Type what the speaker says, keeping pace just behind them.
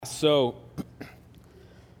So,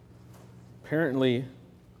 apparently,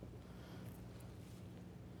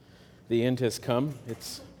 the end has come.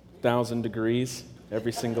 It's 1,000 degrees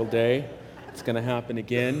every single day. It's going to happen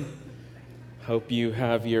again. Hope you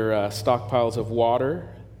have your stockpiles of water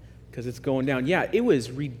because it's going down. Yeah, it was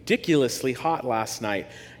ridiculously hot last night.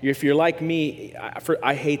 If you're like me,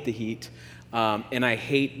 I hate the heat. And I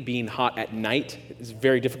hate being hot at night. It's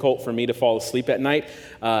very difficult for me to fall asleep at night.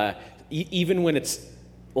 Even when it's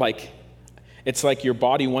like your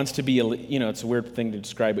body wants to be, it's a weird thing to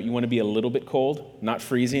describe, but you want to be a little bit cold, not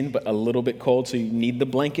freezing, but a little bit cold, so you need the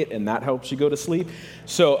blanket, and that helps you go to sleep.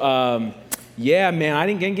 So, yeah, man, I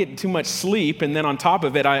didn't get too much sleep, and then on top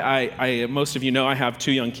of it, I most of you know I have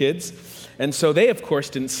 2 young kids, and so they, of course,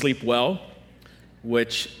 didn't sleep well,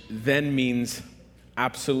 which then means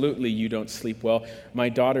absolutely you don't sleep well. My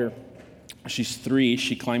daughter, she's 3,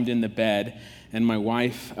 she climbed in the bed, and my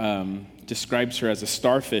wife describes her as a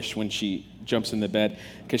starfish when she jumps in the bed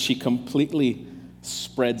because she completely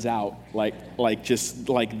spreads out like just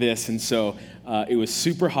like this. And so it was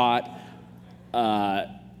super hot, not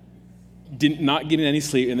getting any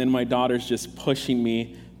sleep, and then my daughter's just pushing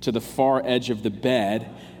me to the far edge of the bed.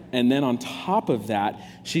 And then on top of that,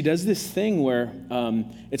 she does this thing where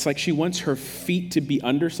it's like she wants her feet to be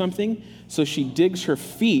under something, so she digs her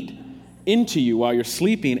feet into you while you're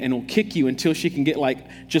sleeping and will kick you until she can get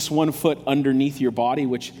like just 1 foot underneath your body,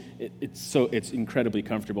 which it's incredibly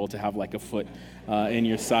comfortable to have like a foot in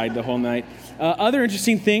your side the whole night. Other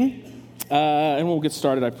interesting thing, and we'll get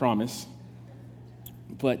started, I promise.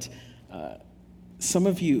 But some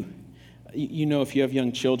of you, if you have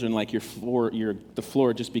young children, like the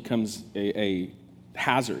floor just becomes a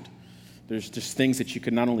hazard. There's just things that you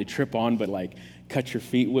could not only trip on, but like cut your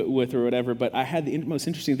feet with or whatever. But I had the most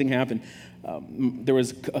interesting thing happen. There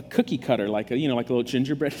was a cookie cutter, like a little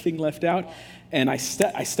gingerbread thing left out, and I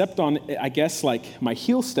stepped on it. I guess like my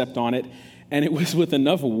heel stepped on it, and it was with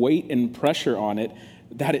enough weight and pressure on it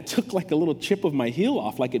that it took like a little chip of my heel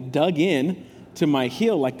off, like it dug in to my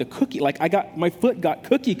heel, like the cookie. Like my foot got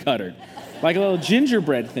cookie cuttered, like a little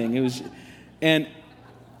gingerbread thing. It was, and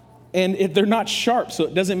they're not sharp, so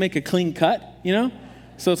it doesn't make a clean cut,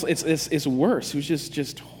 So it's worse. It was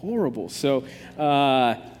just horrible. So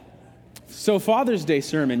Father's Day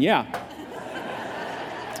sermon, yeah.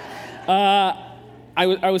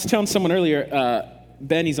 I was telling someone earlier,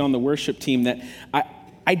 Benny's on the worship team, that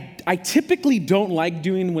I typically don't like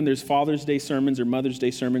doing when there's Father's Day sermons or Mother's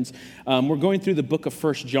Day sermons. We're going through the book of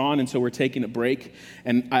 1 John, and so we're taking a break,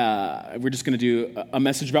 and we're just going to do a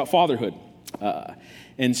message about fatherhood.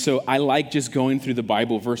 And so I like just going through the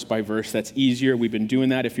Bible verse by verse. That's easier. We've been doing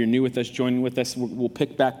that. If you're new with us, joining with us, we'll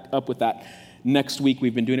pick back up with that next week.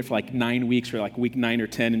 We've been doing it for like 9 weeks, or like week 9 or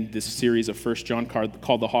 10 in this series of 1 John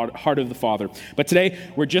called The Heart of the Father. But today,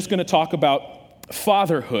 we're just going to talk about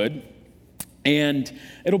fatherhood. And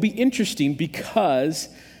it'll be interesting because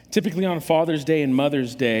typically on Father's Day and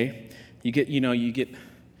Mother's Day, you get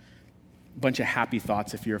bunch of happy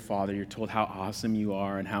thoughts if you're a father. You're told how awesome you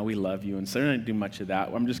are and how we love you. And so I don't do much of that.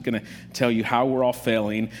 I'm just going to tell you how we're all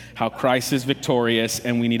failing, how Christ is victorious,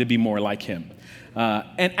 and we need to be more like him.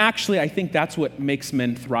 And actually, I think that's what makes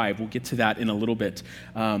men thrive. We'll get to that in a little bit.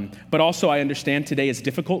 But also, I understand today is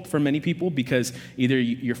difficult for many people because either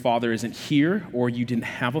your father isn't here, or you didn't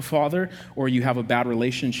have a father, or you have a bad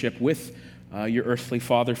relationship with your earthly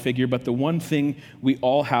father figure. But the one thing we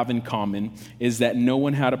all have in common is that no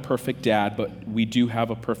one had a perfect dad, but we do have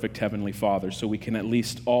a perfect heavenly Father. So we can at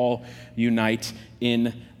least all unite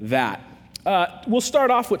in that. We'll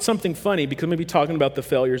start off with something funny because I'm going to be talking about the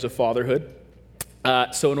failures of fatherhood.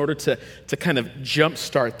 So in order to kind of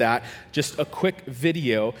jumpstart that, just a quick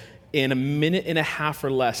video in a minute and a half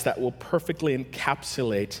or less that will perfectly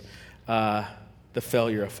encapsulate the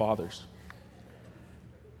failure of fathers.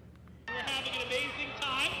 We're having an amazing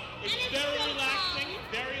time. It's very relaxing,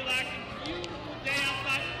 beautiful day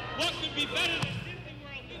outside. What could be better than Disney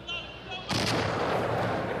World? We love it so much.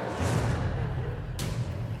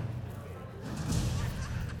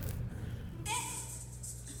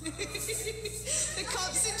 The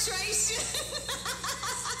concentration.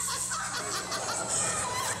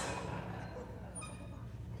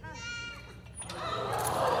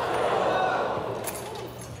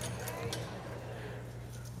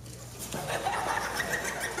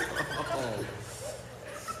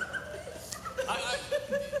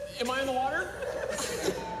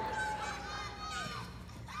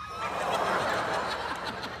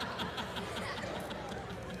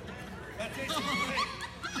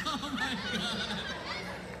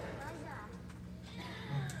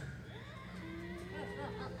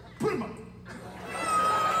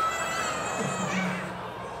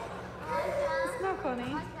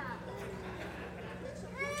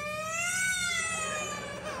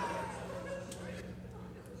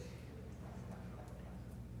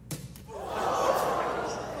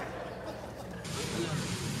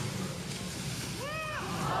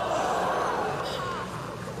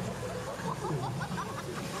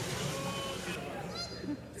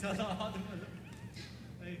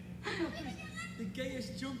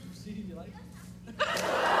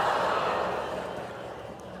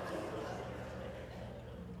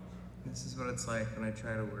 This is what it's like when I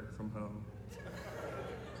try to work from home.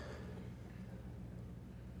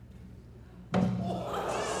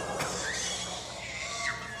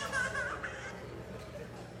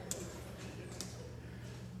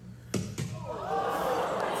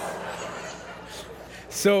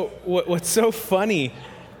 So what's so funny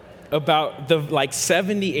about the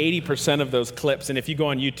 70-80% of those clips, and if you go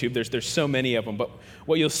on YouTube, there's so many of them, but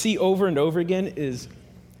what you'll see over and over again is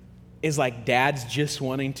like dads just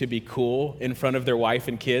wanting to be cool in front of their wife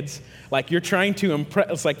and kids. Like you're trying to impress,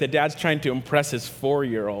 it's like the dad's trying to impress his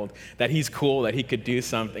 4-year-old that he's cool, that he could do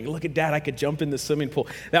something. Look at Dad, I could jump in the swimming pool.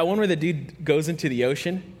 That one where the dude goes into the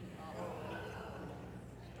ocean,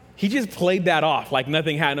 he just played that off like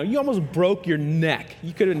nothing happened. You almost broke your neck.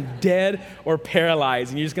 You could have been dead or paralyzed,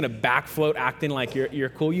 and you're just going to back float acting like you're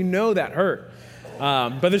cool. You know that hurt.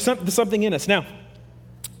 But there's something in us. Now,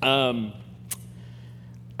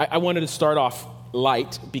 I wanted to start off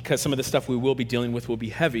light because some of the stuff we will be dealing with will be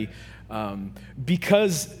heavy.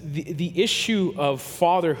 Because the issue of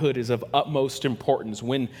fatherhood is of utmost importance.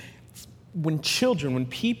 When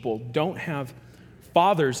people don't have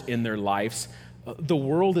fathers in their lives, the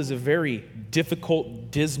world is a very difficult,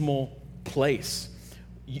 dismal place.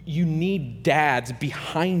 You need dads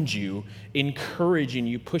behind you, encouraging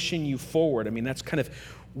you, pushing you forward. I mean, that's kind of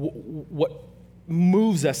what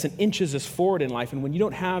moves us and inches us forward in life. And when you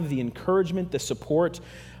don't have the encouragement, the support,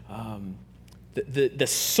 the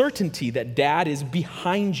certainty that dad is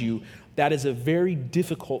behind you, that is a very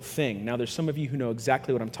difficult thing. Now, there's some of you who know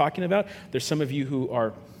exactly what I'm talking about. There's some of you who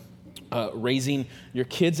are raising your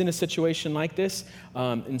kids in a situation like this.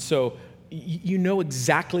 And so you know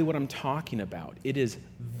exactly what I'm talking about. It is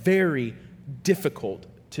very difficult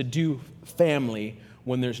to do family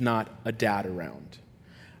when there's not a dad around.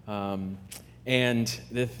 And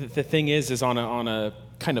the thing is on a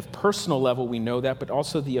kind of personal level, we know that, but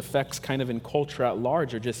also the effects kind of in culture at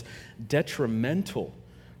large are just detrimental.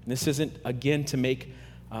 And this isn't, again, to make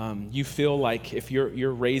you feel like if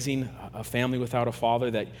you're raising a family without a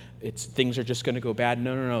father that things are just going to go bad.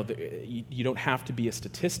 No. You don't have to be a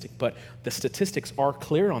statistic, but the statistics are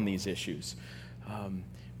clear on these issues.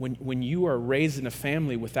 When you are raised in a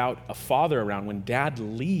family without a father around, when dad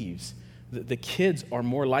leaves, the kids are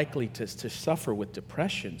more likely to suffer with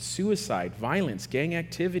depression, suicide, violence, gang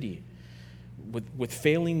activity, with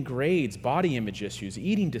failing grades, body image issues,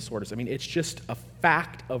 eating disorders. I mean, it's just a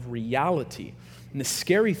fact of reality. And the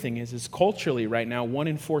scary thing is culturally right now, 1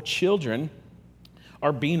 in 4 children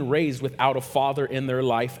are being raised without a father in their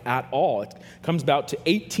life at all. It comes about to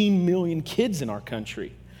 18 million kids in our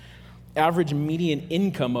country. Average median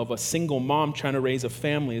income of a single mom trying to raise a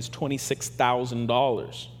family is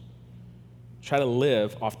 $26,000. Try to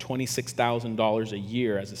live off $26,000 a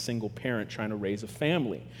year as a single parent trying to raise a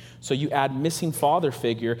family. So you add missing father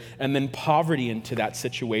figure and then poverty into that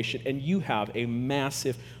situation, and you have a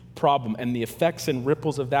massive problem. And the effects and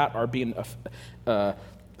ripples of that are being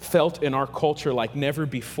felt in our culture like never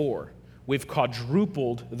before. We've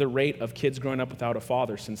quadrupled the rate of kids growing up without a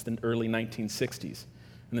father since the early 1960s.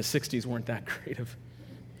 And the 60s weren't that great of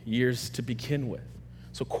years to begin with.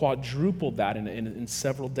 So quadrupled that in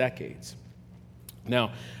several decades.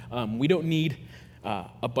 Now, we don't need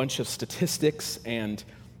a bunch of statistics and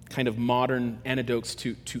kind of modern anecdotes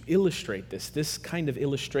to illustrate this. This kind of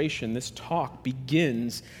illustration, this talk,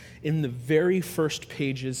 begins in the very first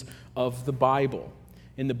pages of the Bible.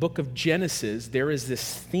 In the book of Genesis, there is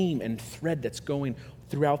this theme and thread that's going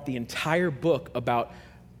throughout the entire book about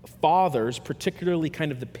fathers, particularly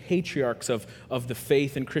kind of the patriarchs of the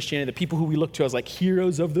faith in Christianity, the people who we look to as like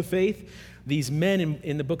heroes of the faith. These men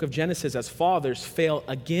in the book of Genesis as fathers fail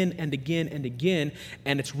again and again and again,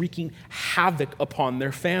 and it's wreaking havoc upon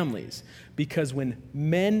their families. Because when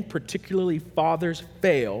men, particularly fathers,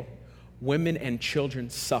 fail, women and children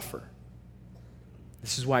suffer.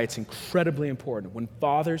 This is why it's incredibly important. When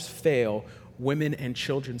fathers fail, women and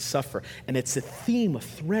children suffer. And it's a theme, a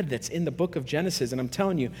thread that's in the book of Genesis. And I'm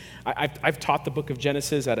telling you, I've taught the book of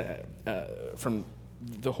Genesis from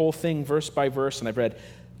the whole thing verse by verse, and I've read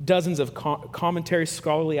dozens of commentaries,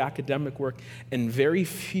 scholarly academic work, and very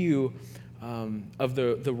few of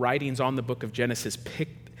the writings on the book of Genesis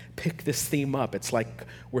pick this theme up. It's like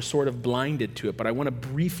we're sort of blinded to it, but I want to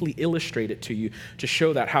briefly illustrate it to you to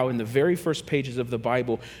show that how in the very first pages of the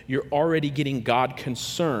Bible, you're already getting God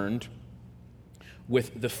concerned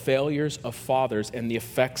with the failures of fathers and the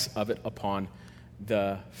effects of it upon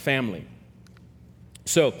the family.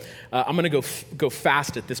 So I'm going to go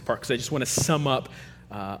fast at this part because I just want to sum up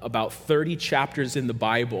about 30 chapters in the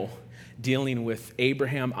Bible dealing with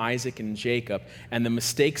Abraham, Isaac, and Jacob, and the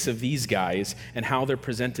mistakes of these guys and how they're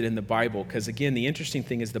presented in the Bible. Because again, the interesting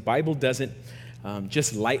thing is the Bible doesn't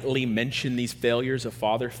just lightly mention these failures of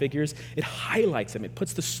father figures. It highlights them. It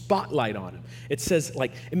puts the spotlight on them. It says,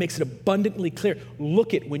 like, it makes it abundantly clear.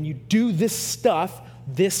 Look at, when you do this stuff,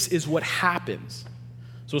 this is what happens.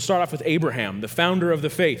 So we'll start off with Abraham, the founder of the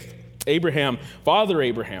faith. Abraham, Father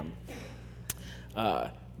Abraham.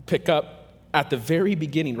 Pick up at the very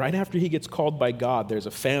beginning, right after he gets called by God. There's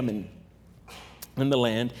a famine in the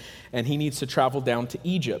land, and he needs to travel down to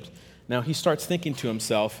Egypt. Now he starts thinking to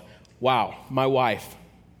himself, wow, my wife,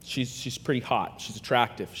 she's pretty hot. She's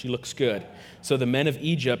attractive. She looks good. So the men of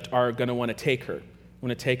Egypt are going to want to take her. Want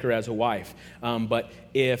to take her as a wife. But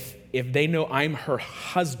if they know I'm her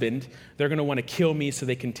husband, they're going to want to kill me so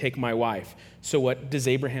they can take my wife. So what does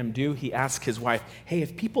Abraham do? He asks his wife, hey,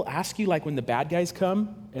 if people ask you, like when the bad guys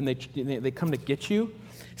come and they come to get you,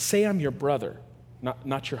 say I'm your brother,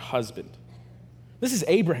 not your husband. This is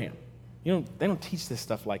Abraham. They don't teach this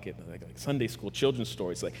stuff like Sunday school children's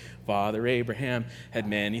stories. Like, Father Abraham had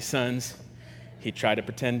many sons. He tried to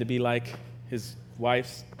pretend to be like his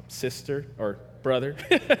wife's sister or brother.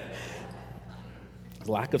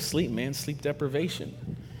 Lack of sleep, man, sleep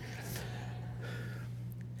deprivation.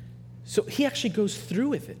 So he actually goes through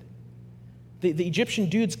with it. The Egyptian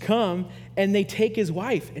dudes come and they take his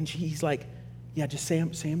wife, and he's like, yeah, just say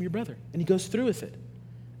I'm your brother. And he goes through with it.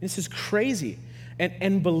 This is crazy.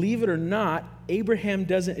 And believe it or not, Abraham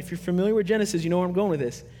doesn't, if you're familiar with Genesis, you know where I'm going with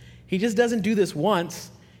this. He just doesn't do this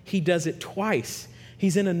once, he does it twice.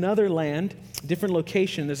 He's in another land, different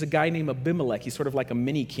location. There's a guy named Abimelech. He's sort of like a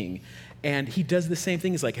mini king. And he does the same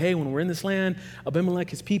thing. He's like, hey, when we're in this land,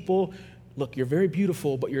 Abimelech, his people, look, you're very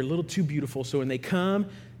beautiful, but you're a little too beautiful. So when they come,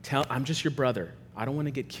 I'm just your brother. I don't want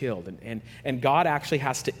to get killed. And God actually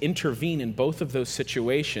has to intervene in both of those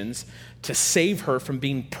situations to save her from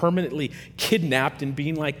being permanently kidnapped and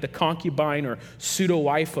being like the concubine or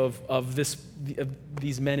pseudo-wife of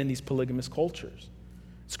these men in these polygamous cultures.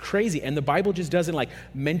 It's crazy. And the Bible just doesn't like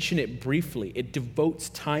mention it briefly. It devotes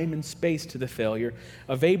time and space to the failure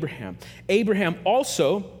of Abraham. Abraham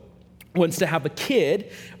also wants to have a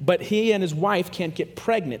kid, but he and his wife can't get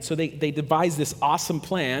pregnant. So they devise this awesome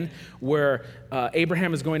plan where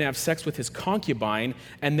Abraham is going to have sex with his concubine,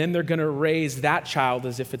 and then they're going to raise that child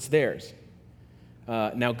as if it's theirs.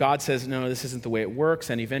 Now God says, no, this isn't the way it works.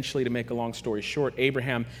 And eventually, to make a long story short,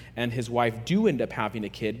 Abraham and his wife do end up having a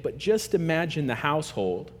kid. But just imagine the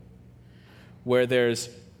household where there's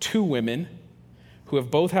two women who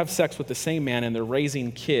have both had sex with the same man, and they're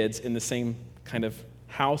raising kids in the same kind of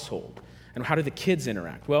household. And how do the kids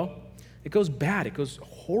interact? Well, it goes bad. It goes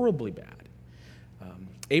horribly bad.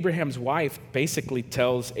 Abraham's wife basically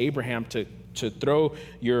tells Abraham to throw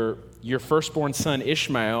your firstborn son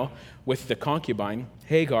Ishmael with the concubine,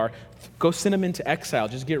 Hagar, go send him into exile.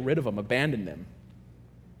 Just get rid of them, abandon them.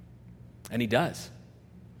 And he does.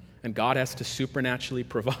 And God has to supernaturally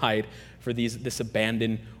provide for this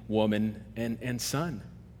abandoned woman and son.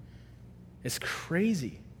 It's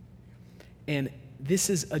crazy. And this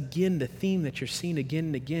is, again, the theme that you're seeing again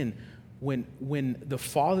and again. When the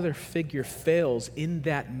father figure fails in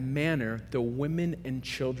that manner, the women and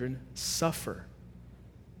children suffer.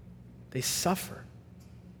 They suffer.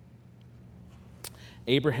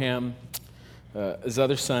 Abraham, his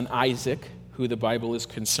other son Isaac, who the Bible is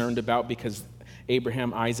concerned about because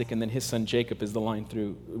Abraham, Isaac, and then his son Jacob is the line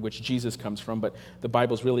through which Jesus comes from, but the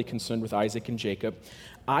Bible's really concerned with Isaac and Jacob.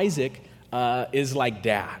 Isaac is like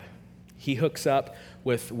dad. He hooks up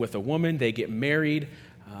with a woman, they get married,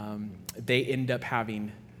 they end up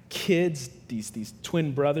having kids, these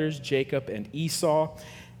twin brothers, Jacob and Esau,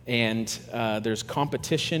 and there's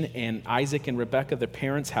competition, and Isaac and Rebekah, their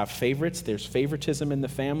parents, have favorites. There's favoritism in the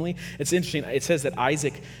family. It's interesting. It says that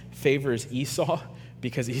Isaac favors Esau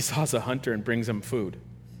because Esau's a hunter and brings him food.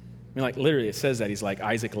 I mean, like literally it says that. He's like,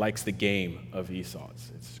 Isaac likes the game of Esau.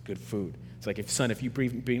 It's good food. It's like, if you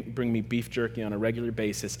bring me beef jerky on a regular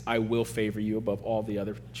basis, I will favor you above all the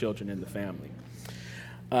other children in the family.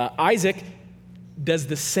 Isaac does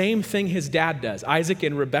the same thing his dad does. Isaac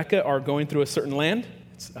and Rebekah are going through a certain land.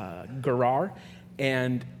 It's Gerar.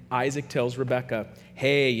 And Isaac tells Rebekah,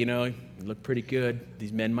 hey, you look pretty good.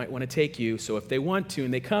 These men might want to take you. So if they want to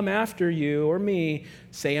and they come after you or me,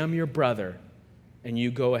 say I'm your brother. And you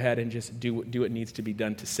go ahead and just do what needs to be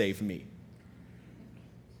done to save me.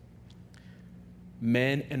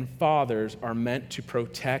 Men and fathers are meant to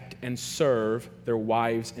protect and serve their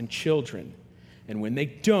wives and children. And when they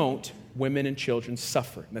don't, women and children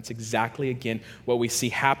suffer. And that's exactly, again, what we see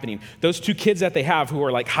happening. Those two kids that they have who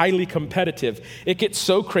are like highly competitive, it gets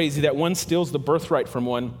so crazy that one steals the birthright from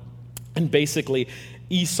one And basically,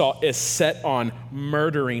 Esau is set on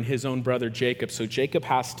murdering his own brother Jacob. So Jacob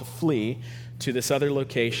has to flee to this other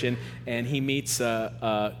location, and he meets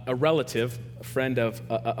a relative,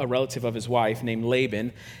 a relative of his wife named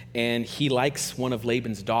Laban, and he likes one of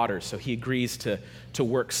Laban's daughters. So he agrees to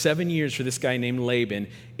work 7 years for this guy named Laban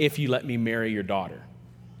if you let me marry your daughter.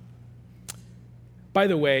 By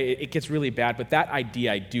the way, it gets really bad, but that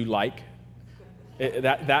idea I do like.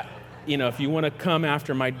 If you want to come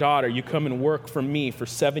after my daughter, you come and work for me for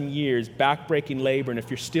 7 years, back-breaking labor, and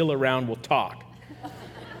if you're still around, we'll talk.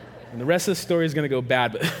 And the rest of the story is going to go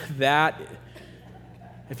bad, but that,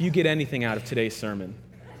 if you get anything out of today's sermon.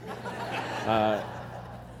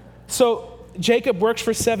 So Jacob works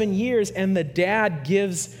for 7 years, and the dad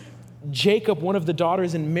gives Jacob one of the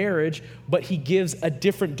daughters in marriage, but he gives a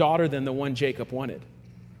different daughter than the one Jacob wanted.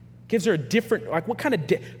 Gives her a different, what kind of,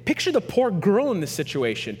 picture the poor girl in this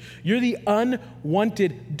situation. You're the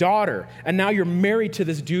unwanted daughter, and now you're married to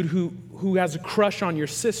this dude who has a crush on your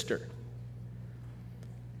sister.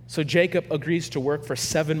 So Jacob agrees to work for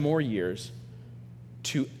 7 more years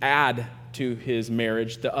to add to his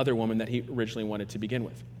marriage the other woman that he originally wanted to begin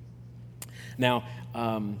with. Now,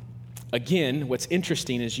 again, what's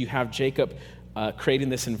interesting is you have Jacob creating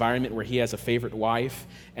this environment where he has a favorite wife,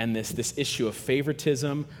 and this issue of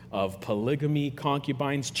favoritism, of polygamy,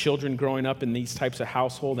 concubines, children growing up in these types of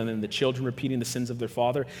household, and then the children repeating the sins of their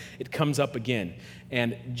father. It comes up again.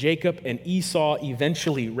 And Jacob and Esau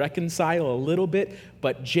eventually reconcile a little bit,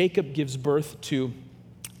 but Jacob gives birth to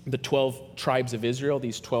the 12 tribes of Israel,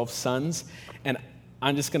 these 12 sons. And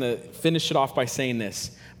I'm just going to finish it off by saying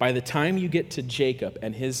this. By the time you get to Jacob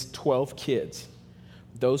and his 12 kids,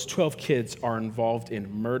 those 12 kids are involved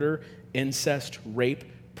in murder, incest, rape,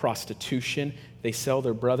 prostitution. They sell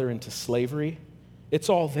their brother into slavery. It's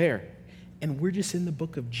all there. And we're just in the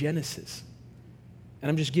book of Genesis. And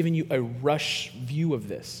I'm just giving you a rush view of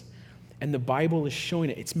this. And the Bible is showing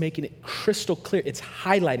it. It's making it crystal clear. It's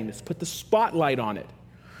highlighting this. Put the spotlight on it.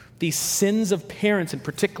 These sins of parents, and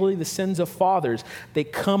particularly the sins of fathers, they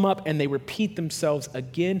come up and they repeat themselves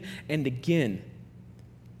again and again.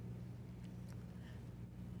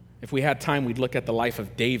 If we had time, we'd look at the life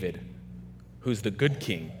of David, who's the good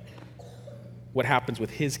king. What happens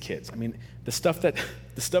with his kids? I mean, the stuff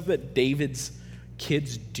that David's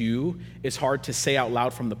kids do is hard to say out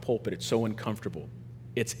loud from the pulpit. It's so uncomfortable.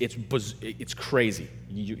 It's crazy.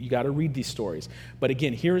 You got to read these stories. But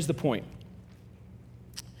again, here is the point.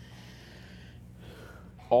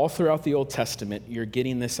 All throughout the Old Testament, you're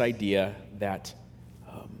getting this idea that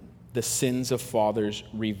the sins of fathers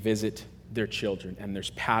revisit their children, and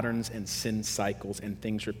there's patterns and sin cycles, and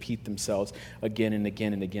things repeat themselves again and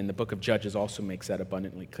again and again. The book of Judges also makes that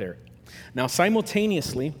abundantly clear. Now,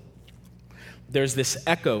 simultaneously, there's this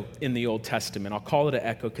echo in the Old Testament. I'll call it an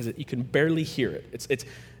echo because you can barely hear it.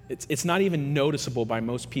 It's not even noticeable by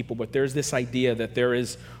most people, but there's this idea that there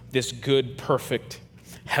is this good, perfect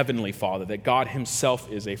heavenly Father, that God himself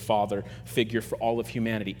is a father figure for all of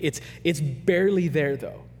humanity. It's barely there,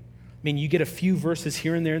 though. I mean, you get a few verses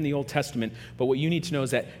here and there in the Old Testament, but what you need to know is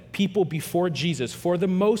that people before Jesus, for the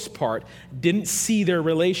most part, didn't see their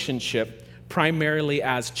relationship primarily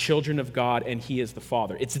as children of God and he is the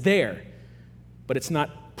Father. It's there, but it's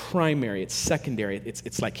not primary, it's secondary,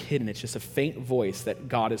 it's like hidden. It's just a faint voice that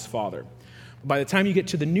God is Father. By the time you get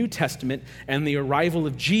to the New Testament and the arrival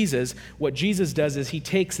of Jesus, what Jesus does is he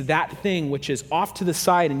takes that thing which is off to the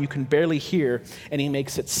side and you can barely hear, and he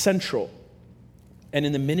makes it central. And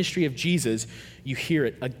in the ministry of Jesus, you hear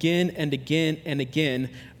it again and again and again.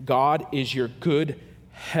 God is your good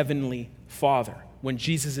heavenly Father. When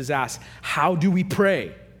Jesus is asked, how do we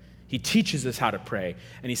pray? He teaches us how to pray.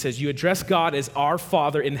 And he says, you address God as our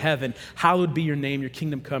Father in heaven. Hallowed be your name, your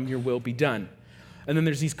kingdom come, your will be done. And then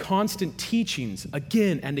there's these constant teachings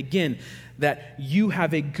again and again that you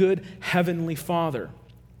have a good heavenly Father.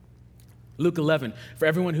 Luke 11, for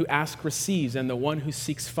everyone who asks receives, and the one who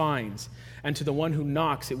seeks finds. And to the one who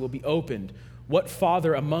knocks, it will be opened. What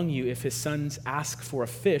father among you, if his sons ask for a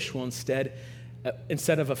fish, will instead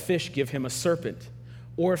of a fish give him a serpent?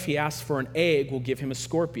 Or if he asks for an egg, will give him a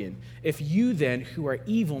scorpion? If you then, who are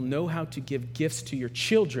evil, know how to give gifts to your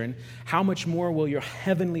children, how much more will your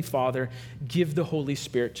heavenly Father give the Holy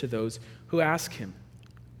Spirit to those who ask him?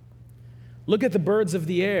 Look at the birds of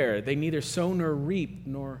the air. They neither sow nor reap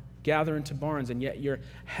nor gather into barns, and yet your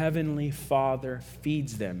heavenly Father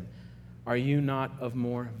feeds them. Are you not of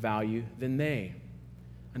more value than they?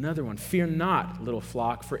 Another one, fear not, little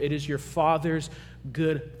flock, for it is your Father's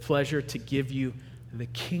good pleasure to give you the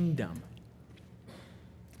kingdom.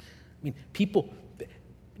 I mean, people,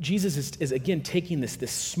 Jesus is again taking this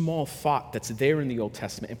small thought that's there in the Old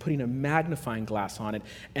Testament and putting a magnifying glass on it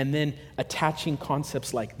and then attaching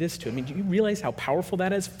concepts like this to it. I mean, do you realize how powerful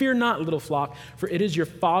that is? Fear not, little flock, for it is your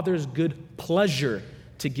Father's good pleasure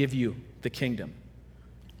to give you the kingdom.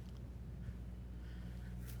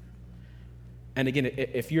 And again,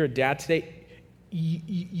 if you're a dad today,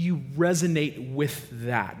 you resonate with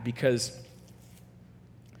that because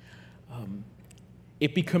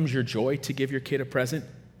it becomes your joy to give your kid a present.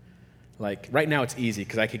 Like right now it's easy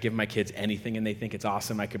because I could give my kids anything and they think it's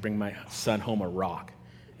awesome. I could bring my son home a rock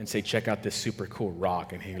and say, check out this super cool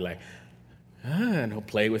rock. And he'd be like, and he'll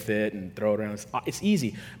play with it and throw it around. It's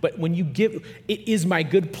easy. But when you give, it is my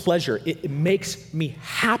good pleasure. It makes me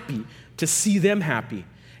happy to see them happy.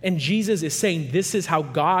 And Jesus is saying, this is how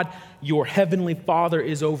God, your heavenly Father,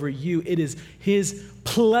 is over you. It is his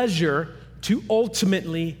pleasure to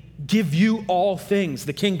ultimately give you all things,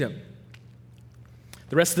 the kingdom.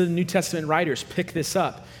 The rest of the New Testament writers pick this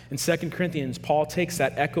up. In 2 Corinthians, Paul takes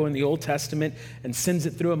that echo in the Old Testament and sends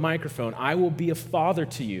it through a microphone. I will be a father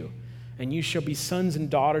to you, and you shall be sons and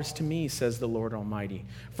daughters to me, says the Lord Almighty.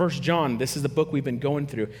 1 John, this is the book we've been going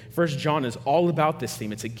through. 1 John is all about this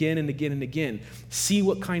theme. It's again and again and again. See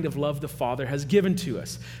what kind of love the Father has given to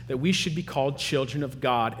us, that we should be called children of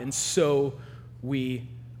God, and so we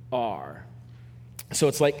are. So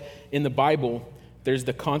it's like in the Bible, there's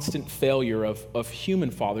the constant failure of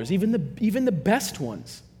human fathers, even the best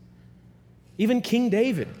ones. Even King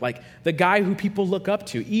David, like the guy who people look up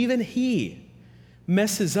to, even he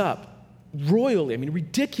messes up royally,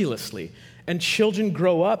 ridiculously. And children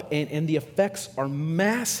grow up and the effects are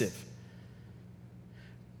massive.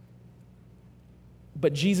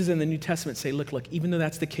 But Jesus and the New Testament say, look, even though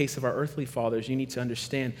that's the case of our earthly fathers, you need to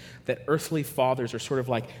understand that earthly fathers are sort of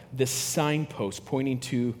like this signpost pointing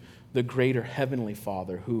to the greater heavenly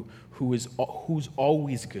Father who's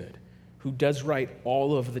always good, who does right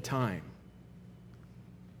all of the time.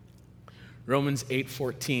 Romans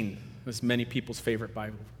 8:14 is many people's favorite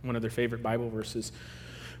Bible, one of their favorite Bible verses.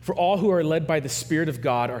 For all who are led by the Spirit of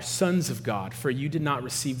God are sons of God. For you did not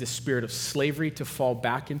receive the spirit of slavery to fall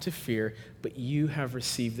back into fear, but you have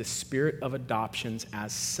received the spirit of adoptions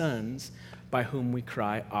as sons, by whom we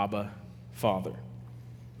cry, Abba, Father.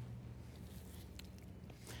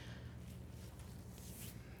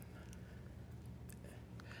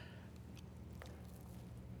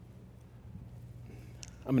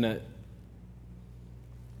 I'm going to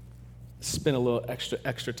spend a little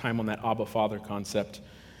extra time on that Abba Father concept.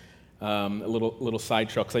 A little side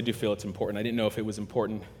trail, because I do feel it's important. I didn't know if it was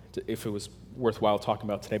important, if it was worthwhile talking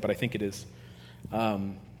about today, but I think it is.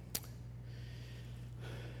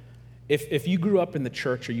 If you grew up in the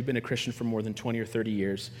church or you've been a Christian for more than 20 or 30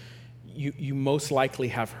 years, you most likely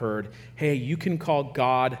have heard, hey, you can call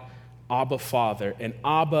God Abba Father, and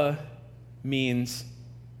Abba means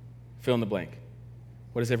fill in the blank.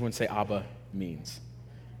 What does everyone say Abba means?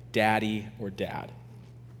 Daddy or dad.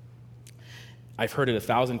 I've heard it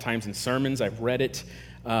 1,000 times in sermons. I've read it.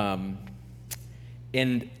 And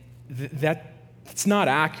that's not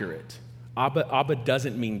accurate. Abba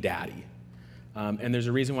doesn't mean daddy. And there's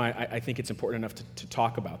a reason why I think it's important enough to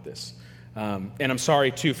talk about this. And I'm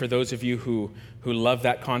sorry, too, for those of you who love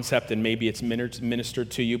that concept and maybe it's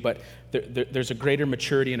ministered to you, but there's a greater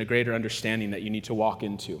maturity and a greater understanding that you need to walk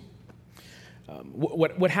into.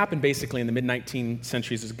 What happened basically in the mid-19th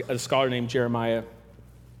centuries is a scholar named Jeremiah,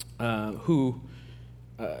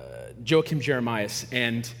 Joachim Jeremias,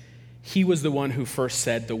 and he was the one who first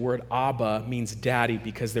said the word Abba means daddy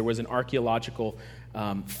because there was an archaeological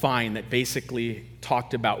find that basically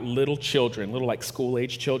talked about little children, little like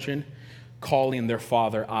school-age children, calling their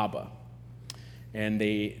father Abba. And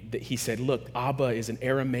he said, look, Abba is an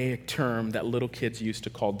Aramaic term that little kids used to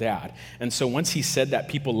call dad. And so once he said that,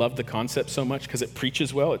 people loved the concept so much because it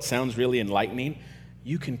preaches well. It sounds really enlightening.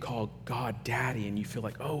 You can call God daddy, and you feel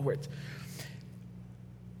like,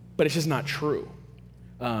 but it's just not true.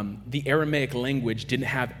 The Aramaic language didn't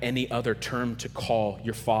have any other term to call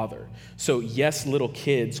your father. So yes, little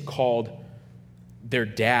kids called their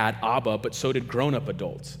dad Abba, but so did grown-up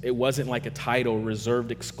adults. It wasn't like a title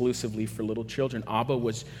reserved exclusively for little children. Abba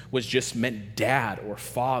was just meant dad or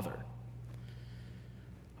father.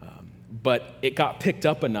 But it got picked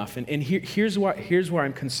up enough, and here's where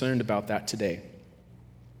I'm concerned about that today.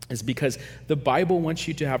 Is because the Bible wants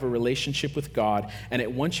you to have a relationship with God, and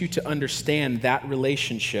it wants you to understand that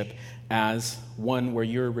relationship as one where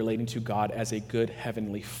you're relating to God as a good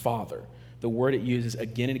heavenly Father. The word it uses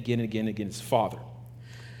again and again and again and again is Father.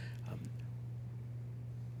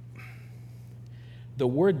 The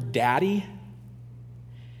word daddy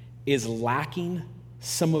is lacking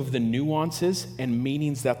some of the nuances and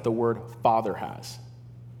meanings that the word father has.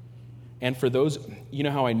 And for those, you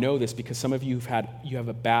know how I know this, because some of you have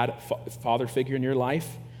a bad father figure in your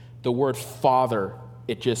life. The word father,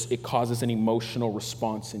 it causes an emotional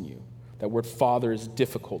response in you. That word father is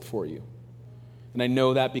difficult for you. And I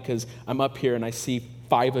know that because I'm up here and I see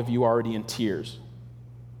 5 of you already in tears.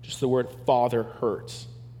 Just the word father hurts.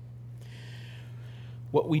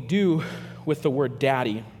 What we do with the word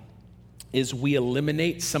daddy is we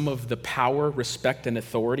eliminate some of the power, respect, and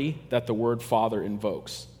authority that the word father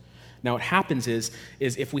invokes. Now, what happens is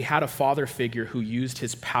if we had a father figure who used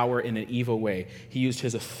his power in an evil way, he used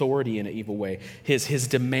his authority in an evil way, his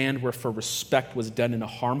demand for respect was done in a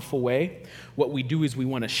harmful way, what we do is we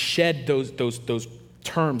want to shed those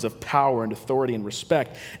terms of power and authority and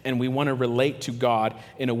respect, and we want to relate to God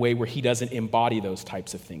in a way where he doesn't embody those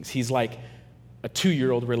types of things. He's like a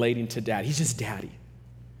 2-year-old relating to dad. He's just daddy.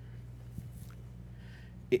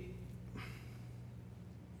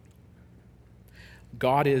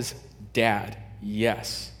 God is dad,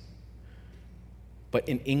 yes. But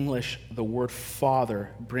in English, the word father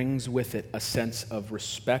brings with it a sense of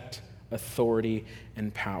respect, authority,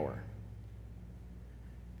 and power.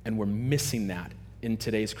 And we're missing that in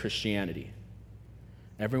today's Christianity.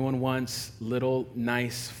 Everyone wants little,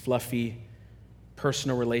 nice, fluffy,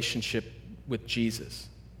 personal relationship with Jesus.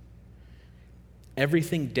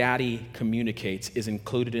 Everything daddy communicates is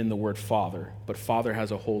included in the word father, but father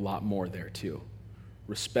has a whole lot more there too.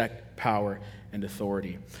 Respect, power, and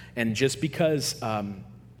authority. And just because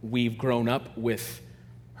we've grown up with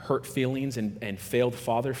hurt feelings and failed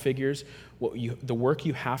father figures, the work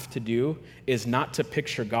you have to do is not to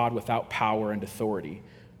picture God without power and authority.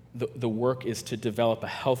 The work is to develop a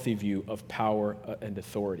healthy view of power and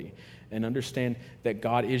authority and understand that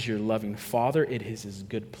God is your loving Father. It is his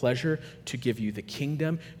good pleasure to give you the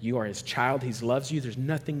kingdom. You are his child. He loves you. There's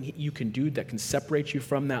nothing you can do that can separate you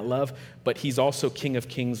from that love, but he's also King of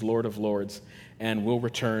kings, Lord of lords, and will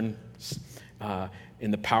return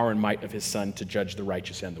in the power and might of his Son to judge the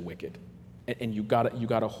righteous and the wicked. And you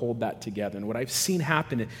gotta hold that together. And what I've seen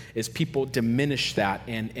happen is people diminish that,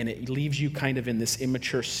 and it leaves you kind of in this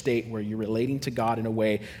immature state where you're relating to God in a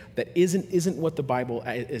way that isn't what the Bible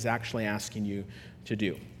is actually asking you to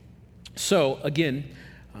do. So again,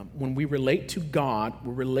 when we relate to God,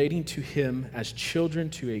 we're relating to him as children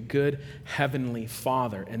to a good heavenly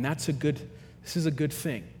Father, and this is a good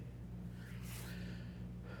thing.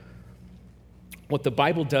 What the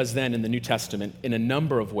Bible does then in the New Testament, in a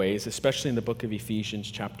number of ways, especially in the book of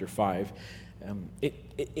Ephesians chapter 5,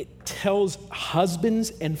 it tells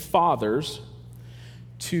husbands and fathers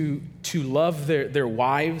to love their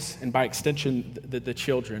wives, and by extension, the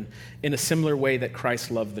children, in a similar way that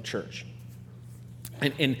Christ loved the church.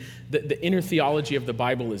 And the inner theology of the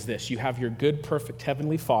Bible is this: you have your good, perfect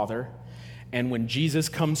heavenly Father, and when Jesus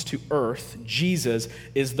comes to earth, Jesus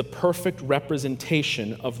is the perfect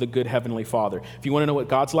representation of the good heavenly Father. If you want to know what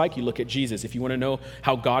God's like, you look at Jesus. If you want to know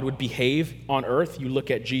how God would behave on earth, you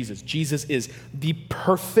look at Jesus. Jesus is the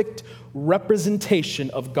perfect representation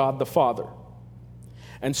of God the Father.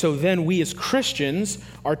 And so then we as Christians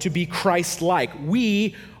are to be Christ-like.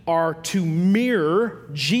 We are to mirror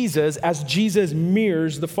Jesus as Jesus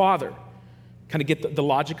mirrors the Father. Kind of get the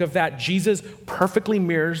logic of that. Jesus perfectly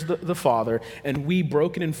mirrors the Father, and we,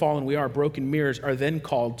 broken and fallen, we are broken mirrors, are then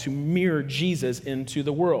called to mirror Jesus into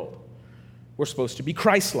the world. We're supposed to be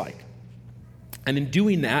Christ-like. And in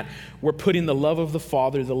doing that, we're putting the love of the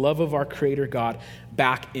Father, the love of our Creator God,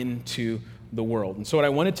 back into the world. And so what I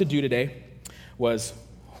wanted to do today was,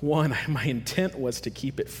 one, my intent was to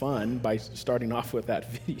keep it fun by starting off with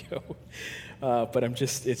that video. But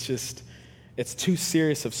it's too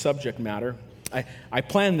serious of subject matter. I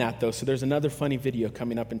planned that, though, so there's another funny video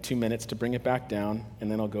coming up in 2 minutes to bring it back down, and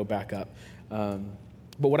then I'll go back up.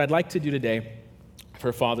 But what I'd like to do today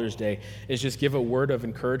for Father's Day is just give a word of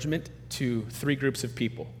encouragement to 3 groups of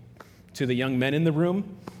people: to the young men in the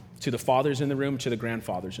room, to the fathers in the room, to the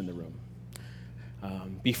grandfathers in the room.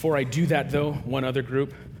 Before I do that, though, one other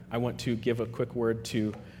group, I want to give a quick word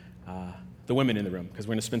to the women in the room, because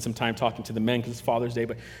we're going to spend some time talking to the men because it's Father's Day,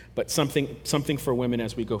 but something for women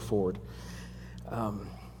as we go forward.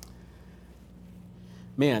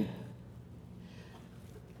 Man,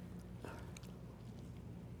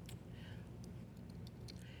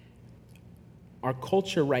 our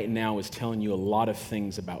culture right now is telling you a lot of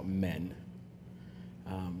things about men,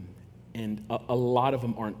 and a lot of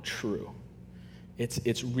them aren't true.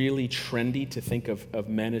 It's really trendy to think of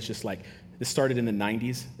men as just like This started in the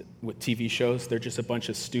 90s with TV shows. They're just a bunch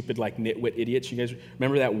of stupid, like, nitwit idiots. You guys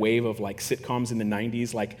remember that wave of, like, sitcoms in the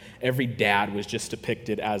 90s? Like, every dad was just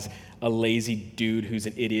depicted as a lazy dude who's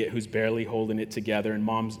an idiot, who's barely holding it together, and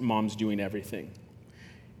mom's doing everything.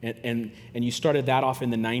 And you started that off in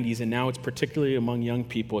the 90s, and now it's particularly among young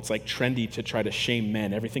people. It's like trendy to try to shame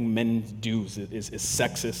men. Everything men do is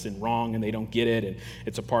sexist and wrong, and they don't get it, and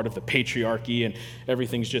it's a part of the patriarchy, and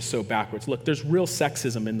everything's just so backwards. Look, there's real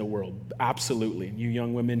sexism in the world, absolutely. And you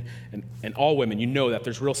young women, and all women, you know that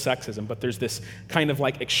there's real sexism, but there's this kind of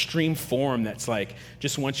like extreme form that's like,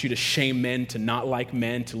 just wants you to shame men, to not like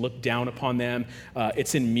men, to look down upon them.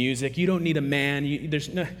 It's in music. You don't need a man.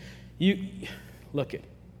 Look it.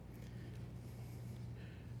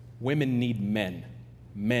 Women need men.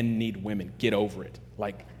 Men need women. Get over it.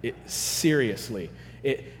 Like, seriously.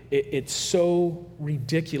 It's so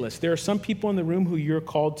ridiculous. There are some people in the room who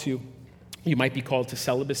you might be called to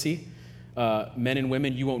celibacy. Men and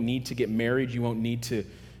women, you won't need to get married. You won't need to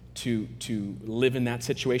live in that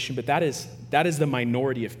situation. But that is the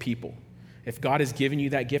minority of people. If God has given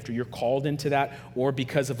you that gift, or you're called into that, or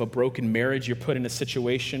because of a broken marriage, you're put in a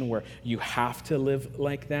situation where you have to live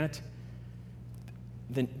like that,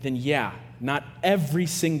 then yeah, not every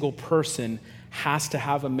single person has to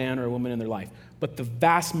have a man or a woman in their life, but the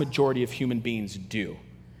vast majority of human beings do.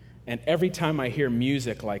 And every time I hear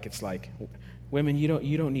music, like, it's like, women, you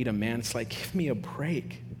don't need a man. It's like, give me a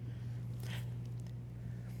break.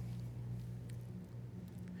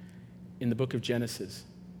 In the book of Genesis,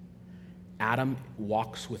 Adam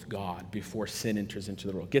walks with God before sin enters into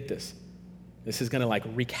the world. Get this. This is going to like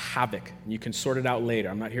wreak havoc. You can sort it out later.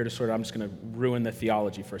 I'm not here to sort it out. I'm just going to ruin the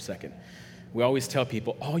theology for a second. We always tell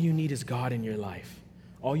people, all you need is God in your life.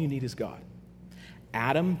 All you need is God.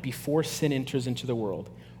 Adam, before sin enters into the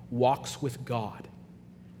world, walks with God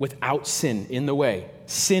without sin in the way.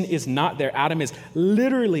 Sin is not there. Adam is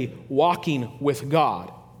literally walking with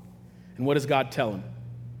God. And what does God tell him?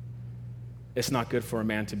 It's not good for a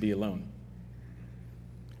man to be alone.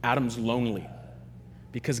 Adam's lonely.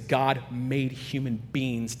 Because God made human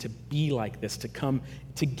beings to be like this, to come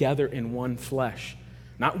together in one flesh.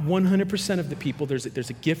 Not 100% of the people. There's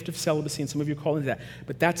a gift of celibacy, and some of you call into that.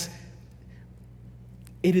 But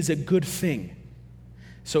it is a good thing.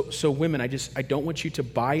 So women, I don't want you to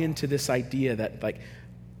buy into this idea that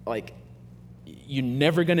like you're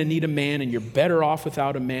never going to need a man and you're better off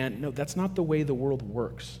without a man. No, that's not the way the world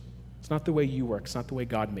works. It's not the way you work. It's not the way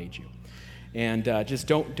God made you. And just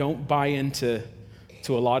don't buy into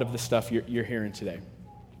a lot of the stuff you're hearing today.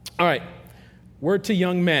 All right, word to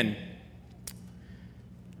young men.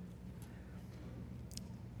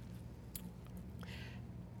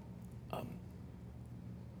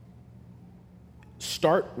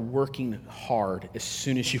 Start working hard as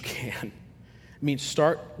soon as you can. I mean,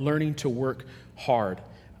 start learning to work hard.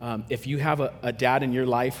 If you have a dad in your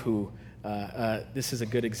life who, this is a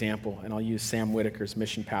good example, and I'll use Sam Whitaker's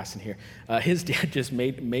mission pass in here. His dad just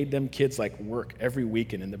made them kids like work every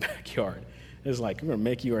weekend in the backyard. It was like, we're going to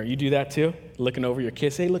make you, you do that too? Looking over your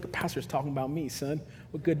kids, hey, look, a pastor's talking about me, son.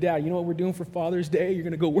 What good dad. You know what we're doing for Father's Day? You're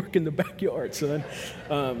going to go work in the backyard, son.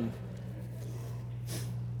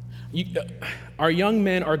 Our young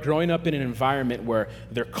men are growing up in an environment where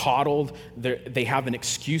they're coddled, they have an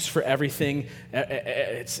excuse for everything.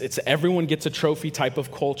 It's everyone gets a trophy type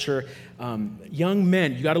of culture. Young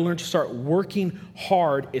men, you got to learn to start working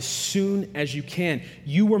hard as soon as you can.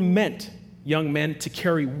 You were meant, young men, to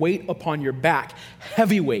carry weight upon your back,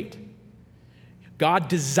 heavy weight. God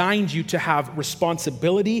designed you to have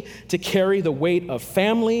responsibility, to carry the weight of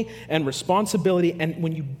family and responsibility. And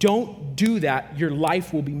when you don't do that, your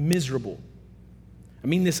life will be miserable. I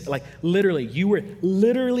mean this like literally. You were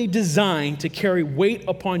literally designed to carry weight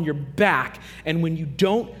upon your back. And when you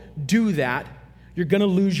don't do that, you're going to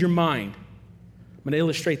lose your mind. I'm going to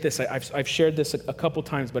illustrate this. I've shared this a couple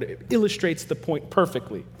times, but it illustrates the point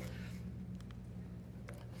perfectly.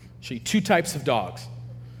 I'll show you two types of dogs.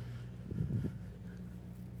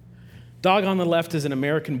 Dog on the left is an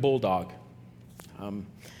American bulldog.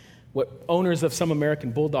 What owners of some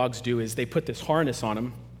American bulldogs do is they put this harness on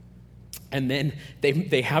them, and then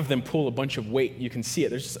they have them pull a bunch of weight. You can see it.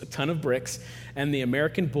 There's just a ton of bricks, and the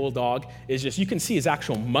American bulldog is just, you can see his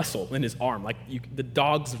actual muscle in his arm. Like the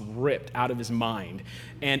dog's ripped out of his mind,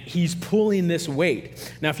 and he's pulling this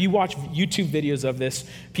weight. Now, if you watch YouTube videos of this,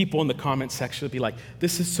 people in the comment section will be like,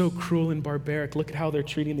 this is so cruel and barbaric. Look at how they're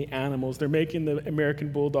treating the animals. They're making the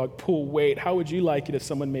American bulldog pull weight. How would you like it if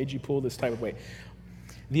someone made you pull this type of weight?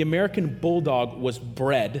 The American bulldog was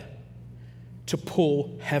bred to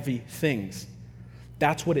pull heavy things.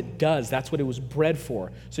 That's what it does. That's what it was bred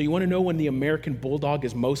for. So you want to know when the American Bulldog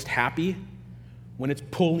is most happy? When it's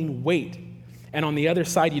pulling weight. And on the other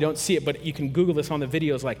side, you don't see it, but you can Google this on the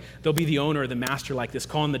videos. Like, there'll be the owner or the master like this,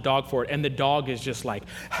 calling the dog for it, and the dog is just like,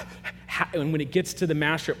 and when it gets to the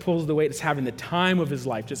master, it pulls the weight. It's having the time of his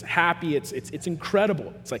life, just happy. It's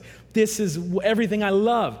incredible. It's like, this is everything I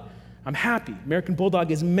love. I'm happy. American Bulldog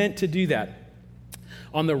is meant to do that.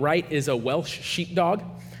 On the right is a Welsh sheepdog.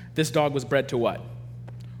 This dog was bred to what?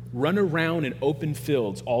 Run around in open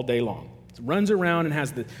fields all day long. It runs around and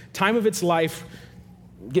has the time of its life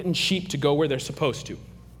getting sheep to go where they're supposed to.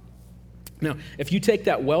 Now, if you take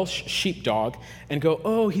that Welsh sheepdog and go,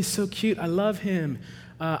 oh, he's so cute, I love him,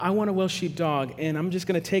 I want a Welsh sheepdog, and I'm just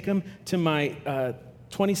going to take him to my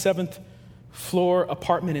 27th floor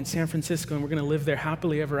apartment in San Francisco, and we're going to live there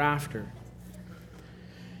happily ever after.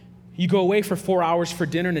 You go away for 4 hours for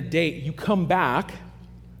dinner and a date, you come back,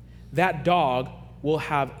 that dog will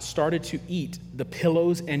have started to eat the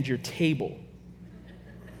pillows and your table.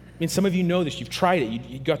 I mean, some of you know this. You've tried it.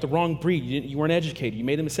 You got the wrong breed. You weren't educated. You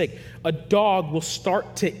made a mistake. A dog will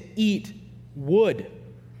start to eat wood.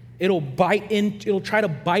 It'll try to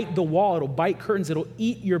bite the wall. It'll bite curtains. It'll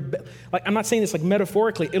eat your, like, I'm not saying this like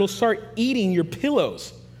metaphorically. It'll start eating your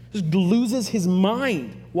pillows. Just loses his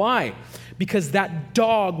mind. Why? Because that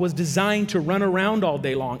dog was designed to run around all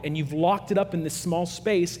day long, and you've locked it up in this small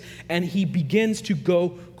space, and he begins to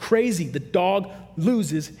go crazy. The dog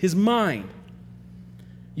loses his mind.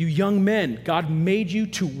 You young men, God made you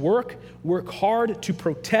to work hard, to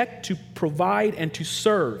protect, to provide, and to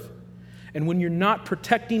serve. And when you're not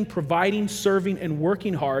protecting, providing, serving, and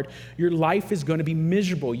working hard, your life is going to be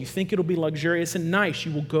miserable. You think it'll be luxurious and nice.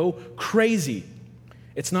 You will go crazy.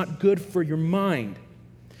 It's not good for your mind.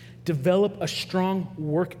 Develop a strong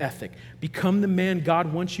work ethic. Become the man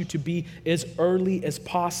God wants you to be as early as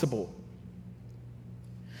possible.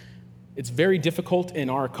 It's very difficult in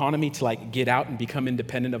our economy to like get out and become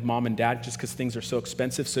independent of mom and dad just because things are so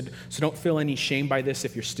expensive. So don't feel any shame by this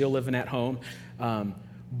if you're still living at home.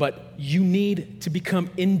 But you need to become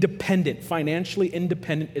independent, financially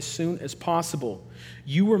independent as soon as possible.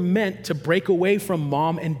 You were meant to break away from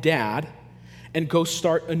mom and dad and go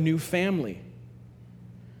start a new family.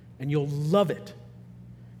 And you'll love it.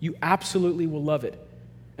 You absolutely will love it.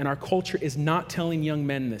 And our culture is not telling young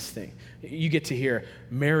men this thing. You get to hear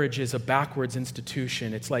marriage is a backwards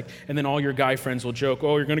institution. It's like, and then all your guy friends will joke,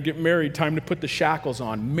 oh, you're going to get married, time to put the shackles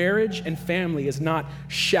on. Marriage and family is not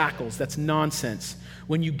shackles. That's nonsense.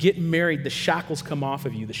 When you get married, the shackles come off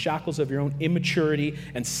of you, the shackles of your own immaturity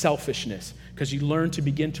and selfishness, because you learn to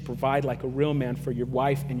begin to provide like a real man for your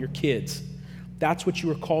wife and your kids. That's what you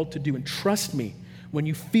are called to do. And trust me, when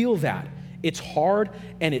you feel that, it's hard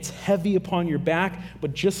and it's heavy upon your back,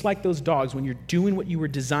 but just like those dogs, when you're doing what you were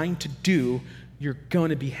designed to do, you're going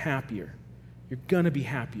to be happier. You're going to be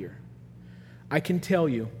happier. I can tell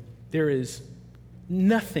you, there is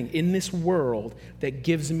nothing in this world that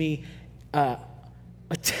gives me a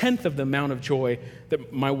tenth of the amount of joy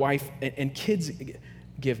that my wife and kids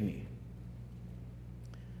give me.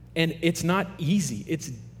 And it's not easy. It's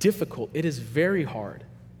difficult. It is very hard.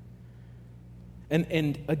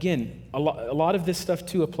 And again, a lot of this stuff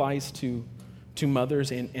too applies to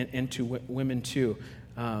mothers and to women too.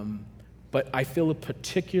 But I feel a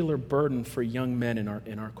particular burden for young men in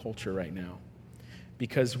our culture right now,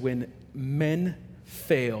 because when men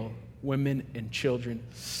fail, women and children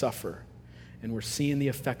suffer, and we're seeing the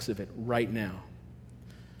effects of it right now.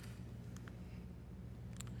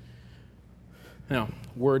 Now,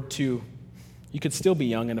 word to. You could still be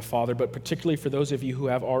young and a father, but particularly for those of you who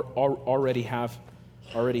have already have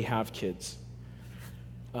kids.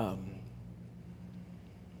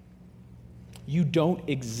 You don't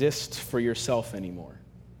exist for yourself anymore.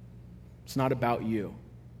 It's not about you.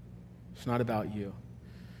 It's not about you.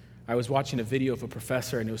 I was watching a video of a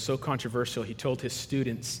professor, and it was so controversial. He told his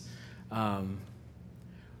students,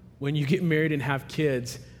 when you get married and have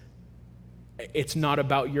kids, it's not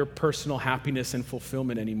about your personal happiness and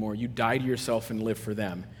fulfillment anymore. You die to yourself and live for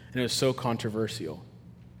them. And it was so controversial.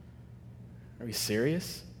 Are we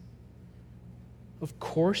serious? Of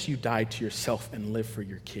course you die to yourself and live for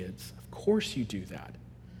your kids. Of course you do that.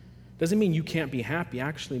 Doesn't mean you can't be happy.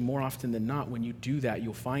 Actually, more often than not, when you do that,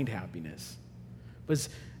 you'll find happiness. But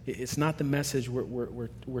it's not the message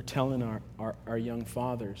we're telling our young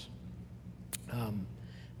fathers.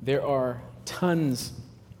 There are tons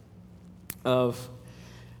of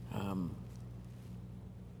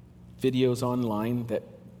videos online that,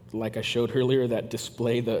 like I showed earlier, that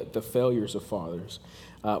display the failures of fathers.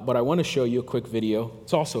 But I want to show you a quick video.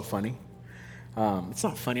 It's also funny. It's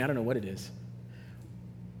not funny. I don't know what it is.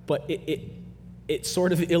 But it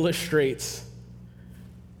sort of illustrates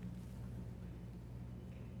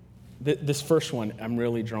this first one I'm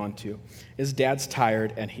really drawn to, is dad's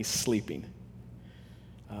tired and he's sleeping.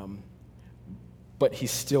 But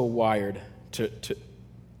he's still wired to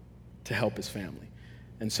help his family.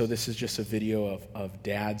 And so this is just a video of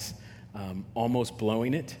dads almost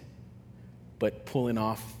blowing it, but pulling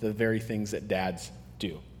off the very things that dads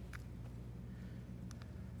do.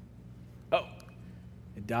 Oh,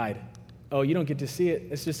 it died. Oh, you don't get to see it.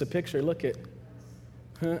 It's just a picture. Look at,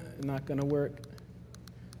 not gonna work.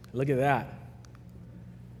 Look at that.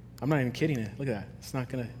 I'm not even kidding it. Look at that. It's not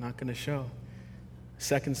gonna show.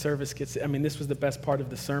 Second service gets, this was the best part of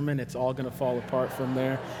the sermon. It's all gonna fall apart from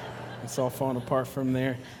there. It's all falling apart from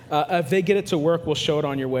there. If they get it to work, we'll show it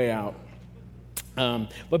on your way out.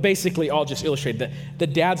 But basically, I'll just illustrate that the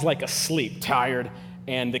dad's like asleep, tired,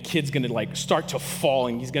 and the kid's gonna like start to fall,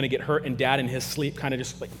 and he's gonna get hurt, and dad in his sleep kind of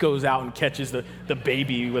just like goes out and catches the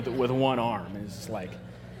baby with one arm. And it's like,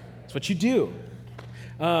 it's what you do.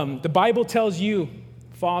 The Bible tells you,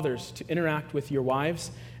 fathers, to interact with your wives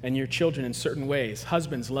and your children in certain ways.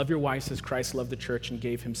 Husbands, love your wives as Christ loved the church and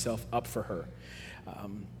gave himself up for her.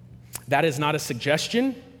 That is not a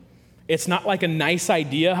suggestion. It's not like a nice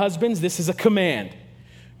idea, husbands. This is a command.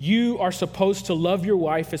 You are supposed to love your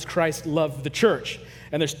wife as Christ loved the church.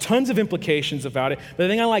 And there's tons of implications about it. But the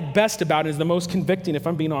thing I like best about it is the most convicting, if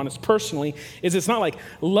I'm being honest personally, is it's not like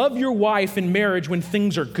love your wife in marriage when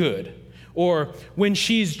things are good or when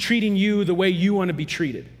she's treating you the way you want to be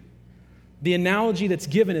treated. The analogy that's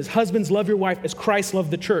given is husbands, love your wife as Christ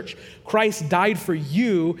loved the church. Christ died for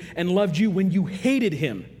you and loved you when you hated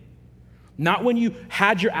him. Not when you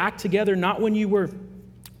had your act together, not when you were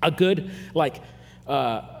a good,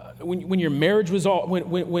 when your marriage was all,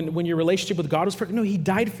 when your relationship with God was perfect. No, he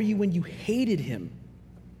died for you when you hated him.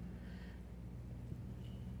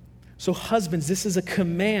 So husbands, this is a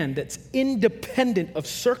command that's independent of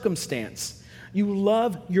circumstance. You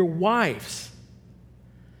love your wives.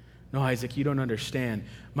 No, Isaac, you don't understand.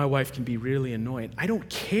 My wife can be really annoying. I don't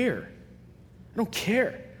care. I don't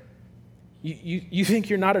care. You think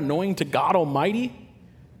you're not annoying to God Almighty?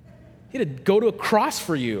 He had to go to a cross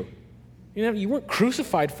for you. You weren't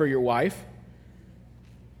crucified for your wife.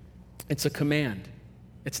 It's a command.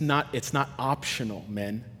 It's not optional,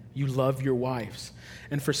 men. You love your wives.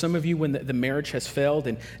 And for some of you, when the marriage has failed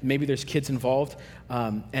and maybe there's kids involved,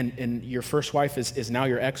 and your first wife is now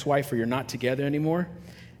your ex-wife or you're not together anymore,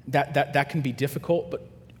 that can be difficult, but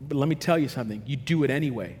let me tell you something. You do it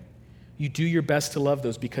anyway. You do your best to love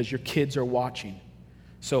those because your kids are watching.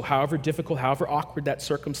 So however difficult, however awkward that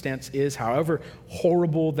circumstance is, however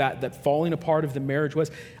horrible that falling apart of the marriage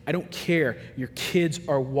was, I don't care. Your kids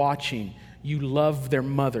are watching. You love their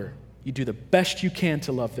mother. You do the best you can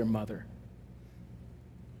to love their mother.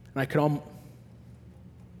 And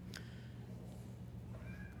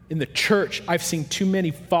in the church, I've seen too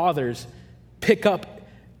many fathers pick up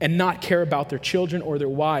and not care about their children or their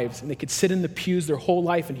wives. And they could sit in the pews their whole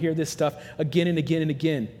life and hear this stuff again and again and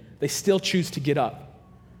again. They still choose to get up.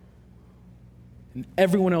 And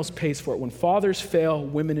everyone else pays for it. When fathers fail,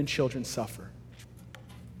 women and children suffer.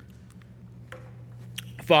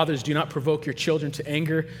 Fathers, do not provoke your children to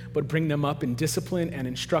anger, but bring them up in discipline and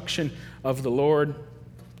instruction of the Lord.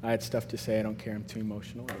 I had stuff to say. I don't care. I'm too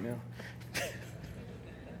emotional right now.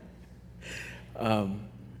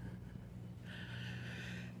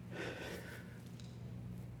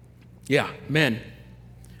 Yeah, men,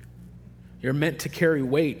 you're meant to carry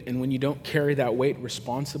weight, and when you don't carry that weight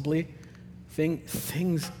responsibly,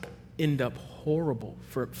 things end up horrible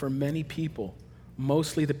for many people,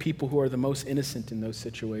 mostly the people who are the most innocent in those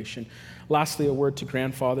situations. Lastly, a word to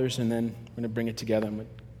grandfathers, and then I'm going to bring it together. I'm going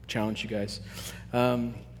to challenge you guys.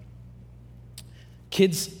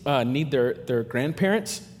 Kids need their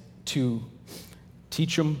grandparents to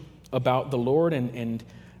teach them about the Lord, and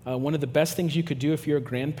one of the best things you could do if you're a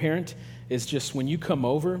grandparent is just when you come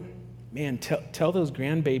over, man, tell those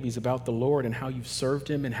grandbabies about the Lord and how you've served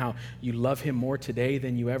him and how you love him more today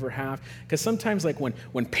than you ever have. Because sometimes like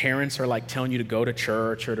when parents are like telling you to go to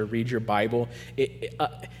church or to read your Bible,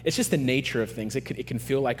 it's just the nature of things. It can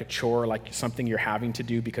feel like a chore, like something you're having to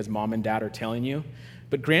do because mom and dad are telling you.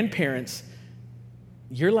 But grandparents,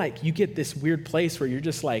 you get this weird place where you're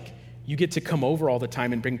just like, you get to come over all the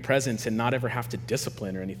time and bring presents and not ever have to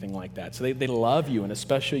discipline or anything like that. So they love you in a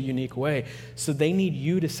special, unique way. So they need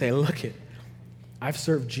you to say, look, I've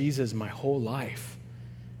served Jesus my whole life.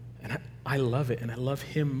 And I love it. And I love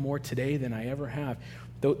him more today than I ever have.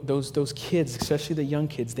 Those kids, especially the young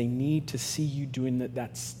kids, they need to see you doing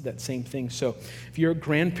that same thing. So if you're a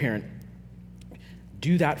grandparent,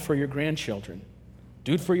 do that for your grandchildren.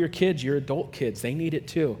 Do it for your kids, your adult kids. They need it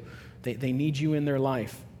too. They need you in their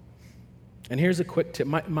life. And here's a quick tip.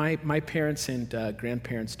 My parents and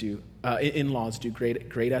grandparents in-laws do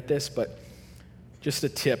great at this, but just a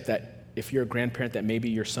tip that if you're a grandparent that maybe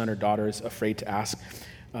your son or daughter is afraid to ask,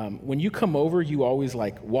 when you come over, you always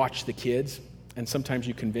watch the kids, and sometimes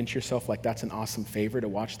you convince yourself that's an awesome favor to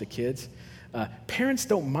watch the kids. Parents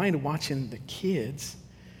don't mind watching the kids.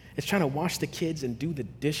 It's trying to watch the kids and do the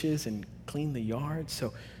dishes and clean the yard.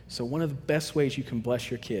 So one of the best ways you can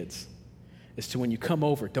bless your kids is to, when you come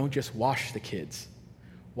over, don't just wash the kids.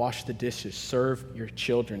 Wash the dishes, serve your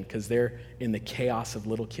children, because they're in the chaos of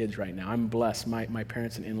little kids right now. I'm blessed. My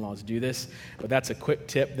parents and in-laws do this, but that's a quick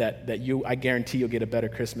tip that I guarantee you'll get a better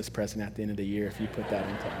Christmas present at the end of the year if you put that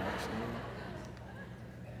into action.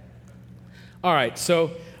 All right,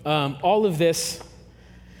 so all of this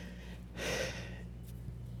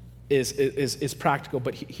is practical,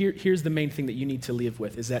 but here's the main thing that you need to live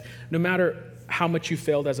with, is that no matter how much you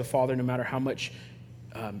failed as a father, no matter how much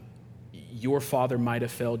your father might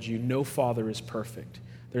have failed you, no father is perfect.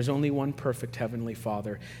 There's only one perfect heavenly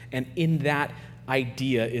Father, and in that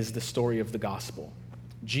idea is the story of the gospel.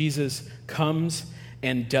 Jesus comes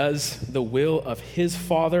and does the will of his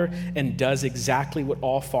Father and does exactly what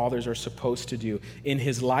all fathers are supposed to do. In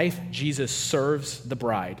his life, Jesus serves the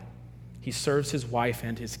bride. He serves his wife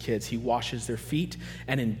and his kids. He washes their feet,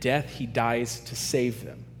 and in death, he dies to save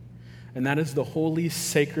them. And that is the holy,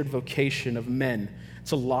 sacred vocation of men.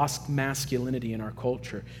 It's a lost masculinity in our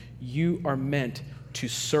culture. You are meant to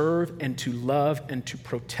serve and to love and to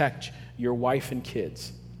protect your wife and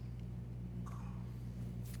kids.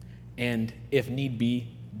 And if need be,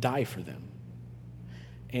 die for them.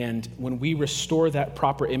 And when we restore that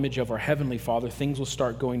proper image of our Heavenly Father, things will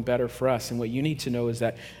start going better for us. And what you need to know is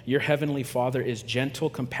that your Heavenly Father is gentle,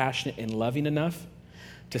 compassionate, and loving enough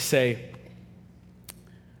to say,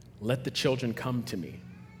 let the children come to me.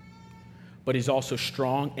 But he's also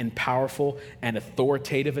strong and powerful and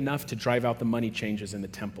authoritative enough to drive out the money changers in the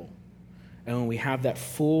temple. And when we have that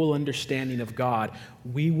full understanding of God,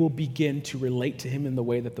 we will begin to relate to him in the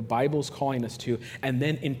way that the Bible is calling us to. And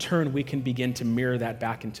then in turn, we can begin to mirror that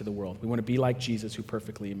back into the world. We want to be like Jesus, who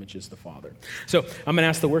perfectly images the Father. So I'm going to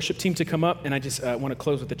ask the worship team to come up, and I just want to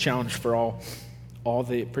close with a challenge for all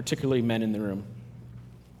the, particularly men in the room.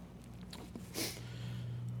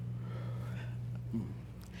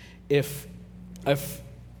 If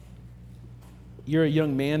you're a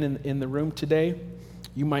young man in the room today,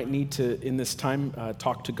 you might need to, in this time,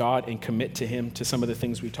 talk to God and commit to him to some of the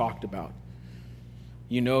things we talked about.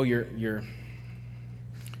 You know you're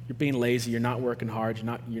being lazy, you're not working hard,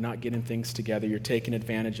 you're not getting things together, you're taking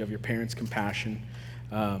advantage of your parents' compassion.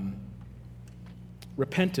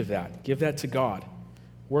 Repent of that. Give that to God.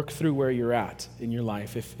 Work through where you're at in your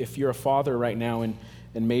life. If you're a father right now and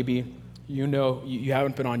maybe you know you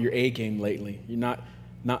haven't been on your A game lately, you're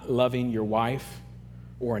not loving your wife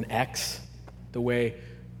or an ex the way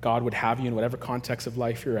God would have you in whatever context of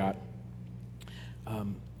life you're at,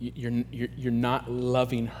 you're not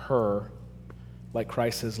loving her like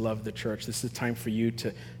Christ has loved the church. This is a time for you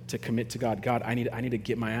to commit to God. God, I need to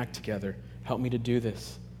get my act together. Help me to do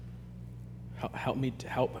this. Help me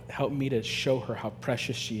to show her how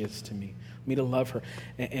precious she is to me. Me to love her,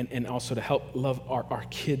 and also to help love our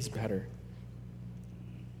kids better.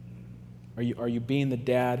 Are you being the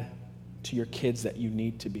dad to your kids that you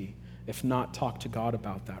need to be? If not, talk to God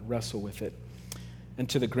about that. Wrestle with it. And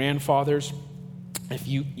to the grandfathers, if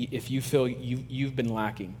you feel you've been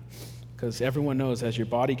lacking, because everyone knows as your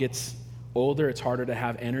body gets older, it's harder to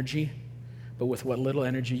have energy. But with what little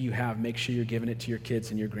energy you have, make sure you're giving it to your kids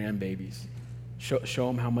and your grandbabies. Show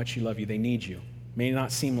them how much you love you. They need you. May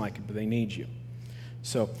not seem like it, but they need you.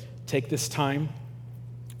 So take this time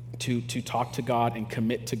to talk to God and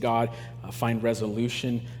commit to God, find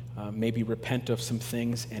resolution, maybe repent of some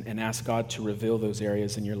things, and ask God to reveal those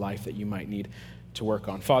areas in your life that you might need to work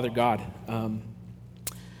on. Father God,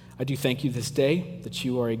 I do thank you this day that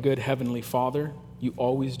you are a good heavenly Father. You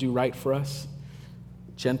always do right for us,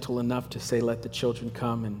 gentle enough to say, let the children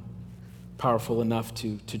come, and powerful enough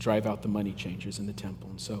to drive out the money changers in the temple.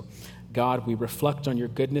 And so, God, we reflect on your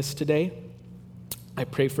goodness today. I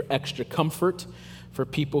pray for extra comfort for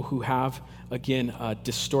people who have, again,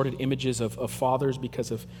 distorted images of fathers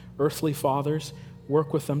because of earthly fathers.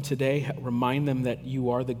 Work with them today. Remind them that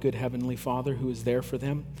you are the good heavenly Father who is there for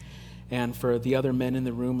them. And for the other men in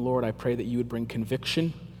the room, Lord, I pray that you would bring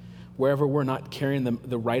conviction. Wherever we're not carrying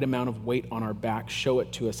the right amount of weight on our back, show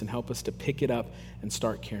it to us and help us to pick it up and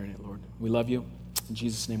start carrying it, Lord. We love you. In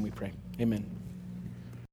Jesus' name we pray. Amen.